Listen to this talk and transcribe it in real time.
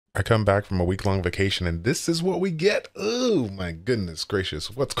I come back from a week-long vacation and this is what we get. Oh my goodness gracious.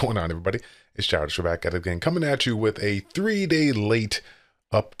 What's going on, everybody? It's Childish. We're back at it again, coming at you with a 3-day late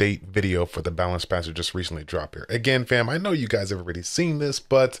update video for the balance patch that just recently dropped here. Again, fam, I know you guys have already seen this,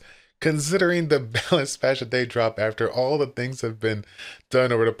 but considering the balance patch that they dropped after all the things have been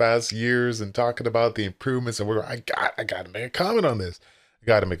done over the past years and talking about the improvements, and I gotta make a comment on this. I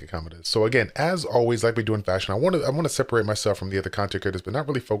gotta make a comment on this. So again, as always, like we do in fashion, I want to separate myself from the other content creators, but not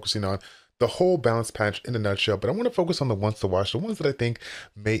really focusing on the whole balance patch in a nutshell, but I want to focus on the ones to watch, the ones that I think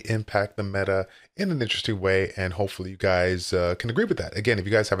may impact the meta in an interesting way, and hopefully you guys can agree with that. Again, if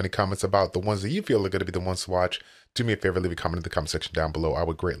you guys have any comments about the ones that you feel are going to be the ones to watch, do me a favor, leave a comment in the comment section down below. I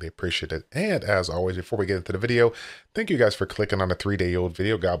would greatly appreciate it. And as always, before we get into the video, thank you guys for clicking on a 3-day-old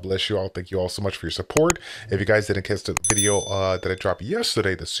video. God bless you all. Thank you all so much for your support. If you guys didn't catch the video that I dropped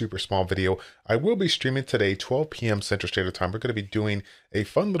yesterday, the super small video, I will be streaming today, 12 p.m. Central Standard Time. We're going to be doing a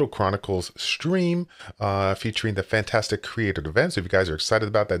fun little Chronicles stream featuring the fantastic created events. If you guys are excited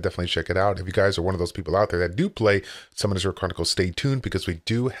about that, definitely check it out. If you guys are one of those people out there that do play Summoners War Chronicles, stay tuned because we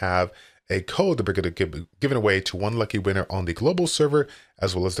do have a code that we're going to be giving away to one lucky winner on the global server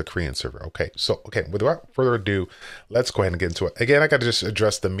as well as the Korean server. Okay, without further ado, let's go ahead and get into it. Again, I got to just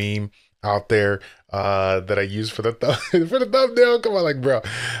address the meme out there that I use for the for the thumbnail. Come on, like, bro,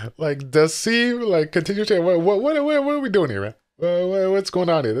 like, does seem like continue to what are we doing here, man? What's going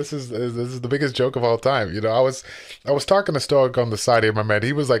on here? This is the biggest joke of all time. You know, I was talking to Stoic on the side here, my man.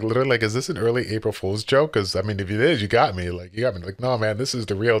 He was like, literally, like, is this an early April Fool's joke? Because I mean, if it is, you got me. Like, you got me. Like, no, man, this is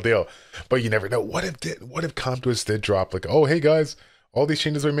the real deal. But you never know. What if Comtwist did drop? Like, oh, hey guys, all these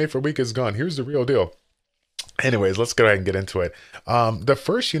changes we made for a week is gone. Here's the real deal. Anyways, let's go ahead and get into it. The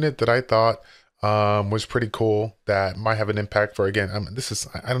first unit that I thought was pretty cool that might have an impact for, again,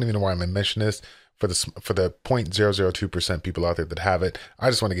 I don't even know why I'm mentioning this for the 0.002% people out there that have it. I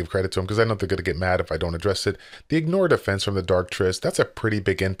just want to give credit to them because I know they're going to get mad if I don't address it. The ignore defense from the Dark Trist, that's a pretty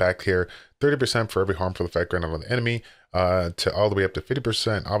big impact here. 30% for every harmful effect granted on the enemy, to all the way up to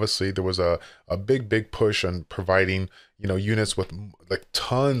 50%. Obviously, there was a big push on providing, you know, units with like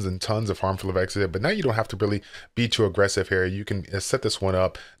tons and tons of harmful effects, but now you don't have to really be too aggressive here. You can set this one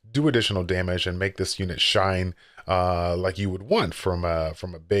up, do additional damage, and make this unit shine like you would want from a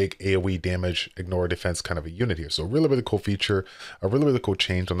big AoE damage ignore defense kind of a unit here. So really cool feature, a really cool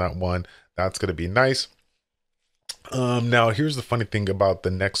change on that one. That's going to be nice. Now here's the funny thing about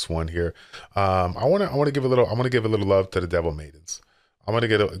the next one here. I want to give a little love to the Devil Maidens. I'm gonna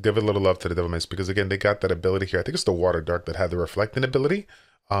give a little love to the Devil Maidens because again, they got that ability here. I think it's the Water Dark that had the reflecting ability,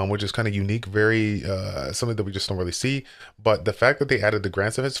 which is kind of unique, very something that we just don't really see. But the fact that they added the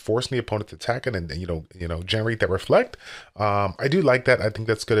grants of it, forcing the opponent to attack it and you know generate that reflect, I do like that. I think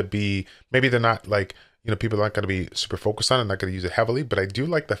that's gonna be, maybe they're not like, you know, people aren't gonna be super focused on it, not gonna use it heavily, but I do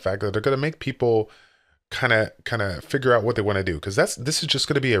like the fact that they're gonna make people kind of figure out what they want to do, because this is just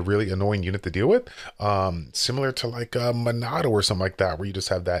going to be a really annoying unit to deal with, similar to like Monado or something like that, where you just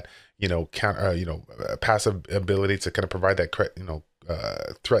have that, you know, passive ability to kind of provide that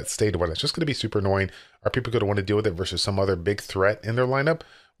threat state or whatnot. It's just going to be super annoying. Are people going to want to deal with it versus some other big threat in their lineup?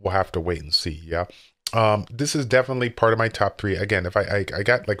 We'll have to wait and see. Yeah. This is definitely part of my top 3. Again, if I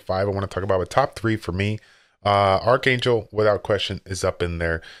got like 5 I want to talk about, but top 3 for me, Archangel without question is up in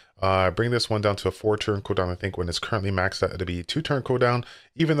there. Bring this one down to a 4-turn cooldown. I think when it's currently maxed out, it'll be 2-turn cooldown,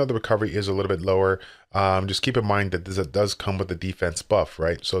 even though the recovery is a little bit lower. Just keep in mind that this does come with the defense buff,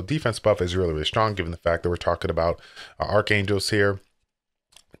 right? So defense buff is really strong, given the fact that we're talking about Archangels here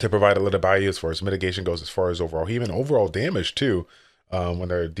to provide a little value as far as mitigation goes, as far as overall, even overall damage too. When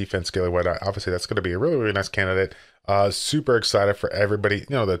their defense scale and whatnot, obviously that's going to be a really nice candidate. Super excited for everybody, you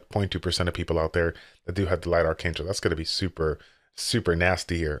know, the 0.2% of people out there that do have the light Archangel. That's going to be super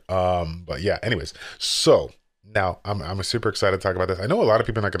nasty here. But yeah, anyways, so now I'm super excited to talk about this. I know a lot of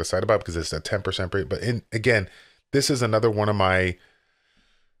people are not going to excited about it because it's a 10% rate, but again, this is another one of my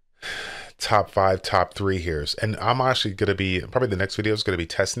top 5, top 3 here. And I'm actually going to be, probably the next video is going to be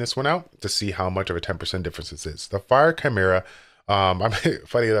testing this one out to see how much of a 10% difference this is. The Fire Chimera, I'm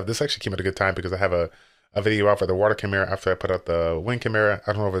funny enough, this actually came at a good time because I have a video out for the Water Chimera after I put out the Wind Chimera.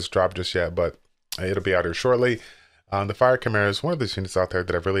 I don't know if it's dropped just yet, but it'll be out here shortly. The Fire Chimera is one of those units out there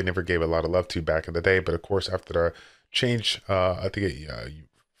that I really never gave a lot of love to back in the day, but of course after the change, I think a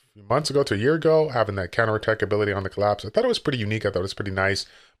few months ago to a year ago, having that counterattack ability on the collapse, I thought it was pretty unique. I thought it was pretty nice,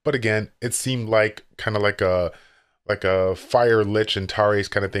 but again, it seemed like kind of like a Fire Lich and Tares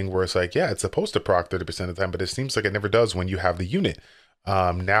kind of thing, where it's like, yeah, it's supposed to proc 30% of the time, but it seems like it never does when you have the unit.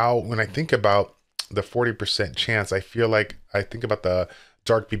 Now, when I think about the 40% chance, I think about the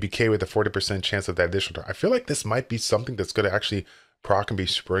Dark BBK with a 40% chance of that additional. I feel like this might be something that's going to actually proc can be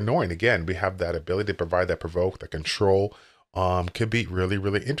super annoying. Again, we have that ability to provide that provoke, that control. Could be really,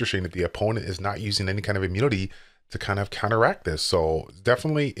 really interesting if the opponent is not using any kind of immunity to kind of counteract this. So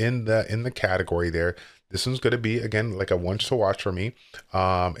definitely in the category there. This one's going to be, again, like a one to watch for me.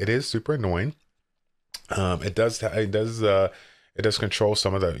 It is super annoying. It does control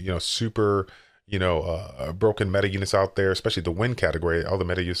some of the super broken meta units out there, especially the wind category. All the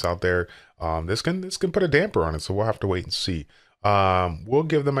meta units out there. This can put a damper on it, so we'll have to wait and see. We'll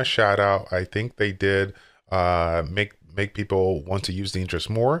give them a shout out. I think they did make people want to use the interest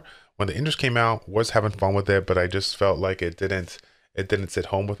more. When the interest came out, was having fun with it, but I just felt like it didn't sit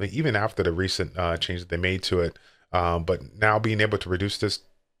home with me, even after the recent change that they made to it. But now being able to reduce this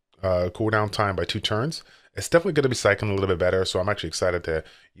cooldown time by 2 turns, it's definitely going to be cycling a little bit better. So I'm actually excited to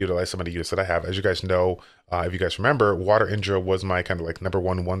utilize some of the units that I have. As you guys know, if you guys remember, Water Indra was my kind of like number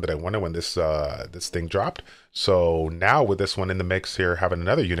one that I wanted when this thing dropped. So now with this one in the mix here, having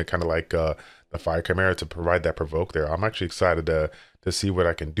another unit kind of like the Fire Chimera to provide that provoke there, I'm actually excited to see what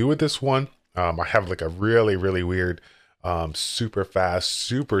I can do with this one. I have like a really, really weird, super fast,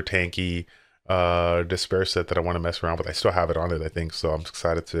 super tanky despair set that I want to mess around with. I still have it on it, I think, so I'm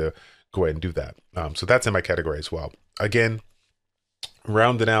excited to go ahead and do that. So that's in my category as well. Again,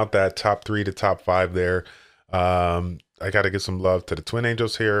 rounding out that top 3 to top 5 there, I got to give some love to the Twin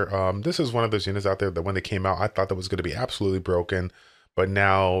Angels here. This is one of those units out there that when they came out, I thought that was going to be absolutely broken, but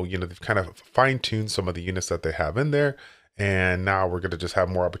now they've kind of fine-tuned some of the units that they have in there, and now we're going to just have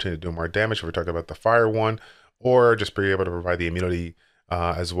more opportunity to do more damage if we're talking about the fire one, or just be able to provide the immunity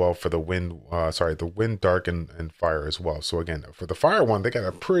as well for the wind, the wind, dark, and fire as well. So again, for the fire one, they got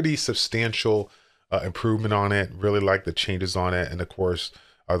a pretty substantial improvement on it. Really like the changes on it. And of course,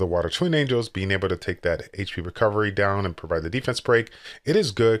 the Water Twin Angels being able to take that HP recovery down and provide the defense break. It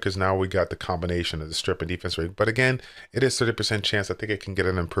is good because now we got the combination of the strip and defense break. But again, it is 30% chance I think it can get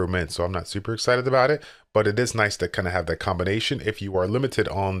an improvement. So I'm not super excited about it, but it is nice to kind of have that combination if you are limited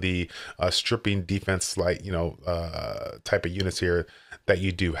on the stripping defense slight, type of units here that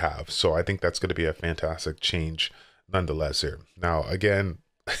you do have. So I think that's going to be a fantastic change nonetheless here. Now, again,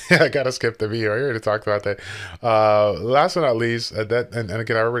 I gotta skip the video. I already talked about that. Last but not least, and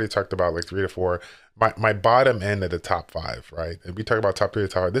again, I already talked about like 3 to 4. My bottom end of the top 5, right? And we talk about top 3 to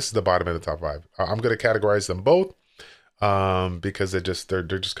top 5. This is the bottom end of the top 5. I'm gonna categorize them both because they're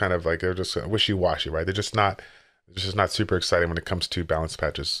just kind of like they're just wishy-washy, right? They're just not super exciting when it comes to balance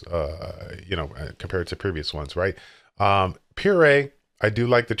patches, compared to previous ones, right? Puree, I do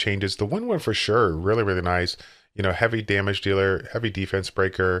like the changes. The one for sure, really, really nice. Heavy damage dealer, heavy defense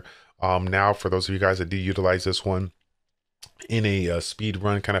breaker. Now for those of you guys that do utilize this one in a speed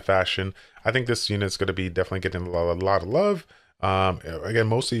run kind of fashion, I think this unit is going to be definitely getting a lot of love. Again,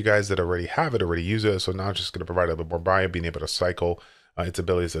 most of you guys that already have it already use it, so now it's just going to provide a little more value, being able to cycle its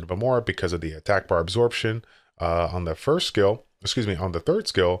abilities a little bit more because of the attack bar absorption on the on the third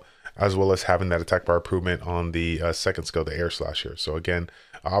skill, as well as having that attack bar improvement on the second skill, the air slash here. So again,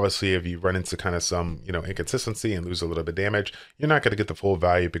 obviously, if you run into kind of some inconsistency and lose a little bit of damage, you're not going to get the full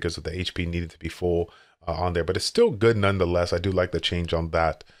value because of the HP needed to be full on there. But it's still good nonetheless. I do like the change on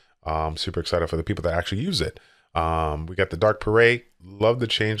that. Super excited for the people that actually use it. We got the Dark Parade. Love the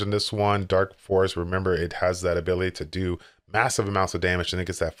change on this one. Dark Force, remember, it has that ability to do massive amounts of damage, and it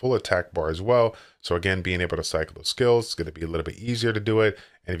gets that full attack bar as well. So again, being able to cycle those skills is going to be a little bit easier to do it.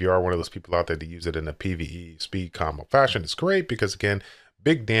 And if you are one of those people out there to use it in a PvE speed combo fashion, it's great because again,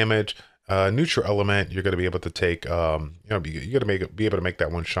 big damage, neutral element, you're going to be able to take, you're going to be able to make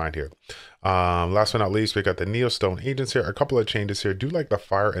that one shine here. Last but not least, we got the Neostone Agents here. A couple of changes here. Do like the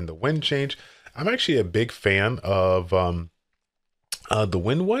fire and the wind change. I'm actually a big fan of the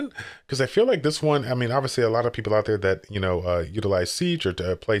wind one, because I feel like this one, I mean, obviously a lot of people out there that utilize Siege or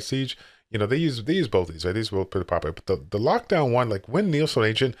to play Siege, they use both of these, right? These will pretty popular. But the lockdown one, like Wind Neostone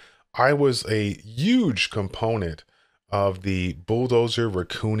Agent, I was a huge component of the Bulldozer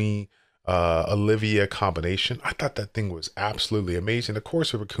Raccoony Olivia combination. I thought that thing was absolutely amazing. Of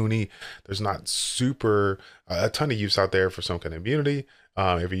course, with Raccoony, there's not a ton of use out there for some kind of immunity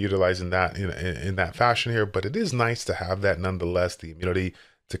if you're utilizing that in that fashion here, but it is nice to have that nonetheless, the immunity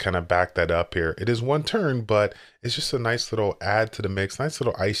to kind of back that up here. It is one turn, but it's just a nice little add to the mix, nice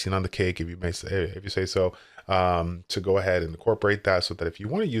little icing on the cake, if you say so, to go ahead and incorporate that, so that if you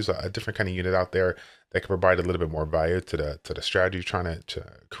want to use a different kind of unit out there that can provide a little bit more value to the strategy you're trying to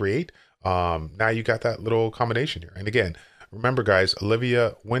create, now you got that little combination here. And again, remember guys,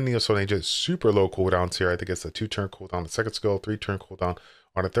 Olivia, Wind Neostone Agent, super low cooldowns here. I think it's a 2-turn cooldown on the second skill, 3-turn cooldown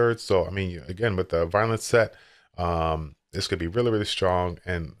on the third. So I mean, again, with the violence set, This could be really, really strong.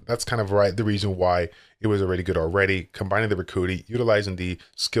 And that's kind of the reason why it was already good already. Combining the Rakudi, utilizing the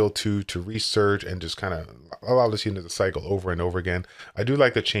skill 2 to resurge and just kind of allow this unit to cycle over and over again. I do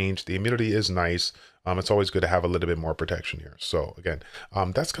like the change. The immunity is nice. It's always good to have a little bit more protection here. So again,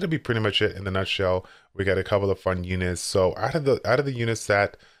 that's going to be pretty much it in the nutshell. We got a couple of fun units. So out of the units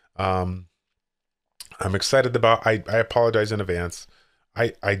that I'm excited about, I apologize in advance.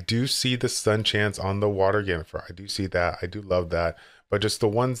 I do see the stun chance on the water Yennefer. I do see that. I do love that. But just the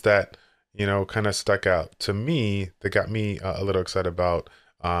ones that, you know, kind of stuck out to me, that got me a little excited about,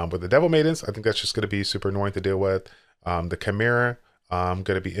 with the Devil Maidens, I think that's just going to be super annoying to deal with. The Chimera, going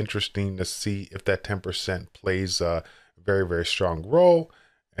to be interesting to see if that 10% plays a very, very strong role.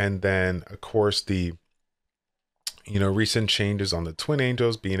 And then, of course, the, you know, recent changes on the Twin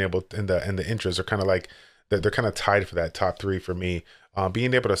Angels being able to, and the intros are kind of like, they're kind of tied for that top 3 for me.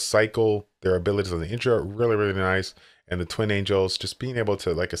 Being able to cycle their abilities on the intro, really, really nice. And the Twin Angels, just being able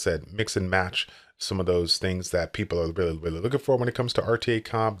to, like I said, mix and match some of those things that people are really, really looking for when it comes to RTA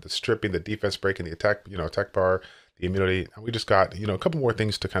comp, the stripping, the defense breaking, the attack, you know, attack bar, the immunity. And we just got, you know, a couple more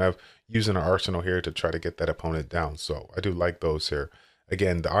things to kind of use in our arsenal here to try to get that opponent down. So I do like those here.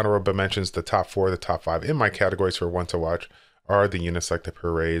 Again, the honorable mentions, the top 4, the top 5 in my categories for one to watch are the units like the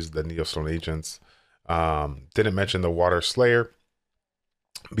Purees, the Neostone Agents. Didn't mention the Water Slayer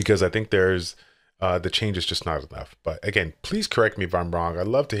because I think there's the change is just not enough. But again, please correct me if I'm wrong. I'd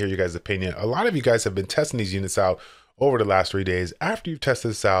love to hear you guys' opinion. A lot of you guys have been testing these units out over the last 3 days. After you've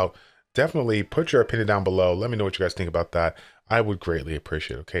tested this out, definitely put your opinion down below. Let me know what you guys think about that. I would greatly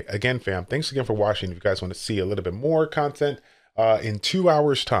appreciate it. Okay, again, fam, thanks again for watching. If you guys want to see a little bit more content in 2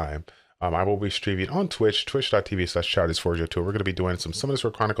 hours time, I will be streaming on Twitch, twitch.tv/ChildishPlays. We're going to be doing some Summoners War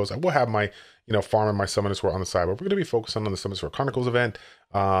Chronicles. I will have my, you know, farming my Summoners War on the side, but we're going to be focusing on the Summoners War Chronicles event,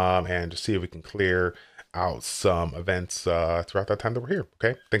 and just see if we can clear out some events throughout that time that we're here.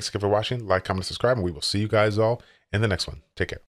 Okay, thanks again for watching. Like, comment, subscribe, and we will see you guys all in the next one. Take care.